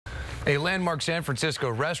A landmark San Francisco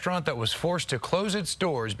restaurant that was forced to close its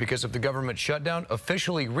doors because of the government shutdown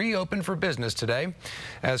officially reopened for business today.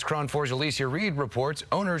 As KRON 4's Alicia Reed reports,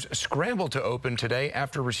 owners scrambled to open today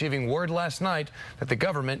after receiving word last night that the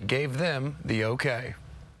government gave them the okay.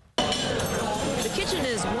 The kitchen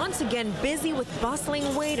is once again busy with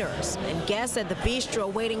bustling waiters and guests at the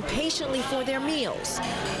bistro waiting patiently for their meals.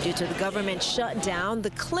 Due to the government shutdown, the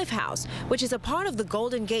Cliff House, which is a part of the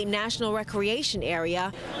Golden Gate National Recreation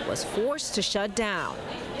Area, was forced to shut down.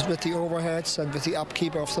 With the overheads and with the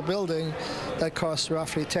upkeep of the building, that costs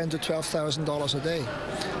roughly $10,000 to $12,000 a day.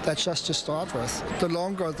 That's just to start with. The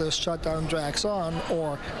longer the shutdown drags on,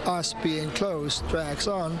 or us being closed drags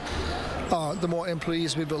on, the more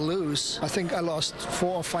employees we will lose. I think I lost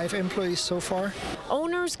 4 or 5 employees so far.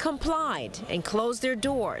 Owners complied and closed their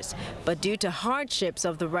doors, but due to hardships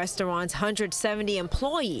of the restaurant's 170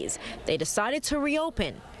 employees, they decided to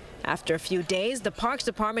reopen. After a few days, the Parks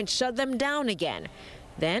Department shut them down again.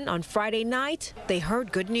 Then, on Friday night, they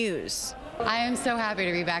heard good news. I am so happy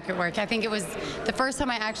to be back at work. I think it was the first time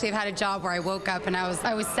I actually have had a job where I woke up and I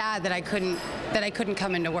was sad that I couldn't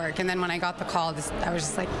come into work. And then when I got the call, I was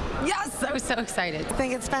just like, yes! I was so excited. I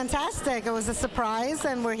think it's fantastic. It was a surprise,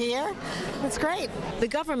 and we're here. It's great. The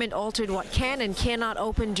government altered what can and cannot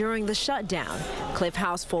open during the shutdown. Cliff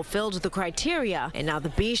House fulfilled the criteria, and now the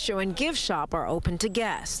bistro and gift shop are open to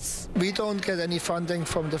guests. We don't get any funding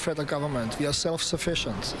from the federal government. We are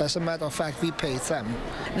self-sufficient. As a matter of fact, we pay them.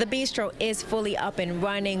 The bistro is fully up and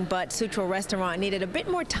running, but Sutro Restaurant needed a bit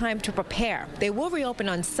more time to prepare. They will reopen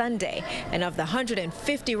on Sunday, and of the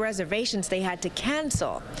 150 reservations they had to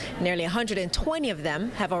cancel, nearly 120 of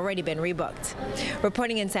them have already been rebooked.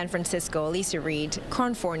 Reporting in San Francisco, Alicia Reed,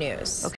 KRON 4 News.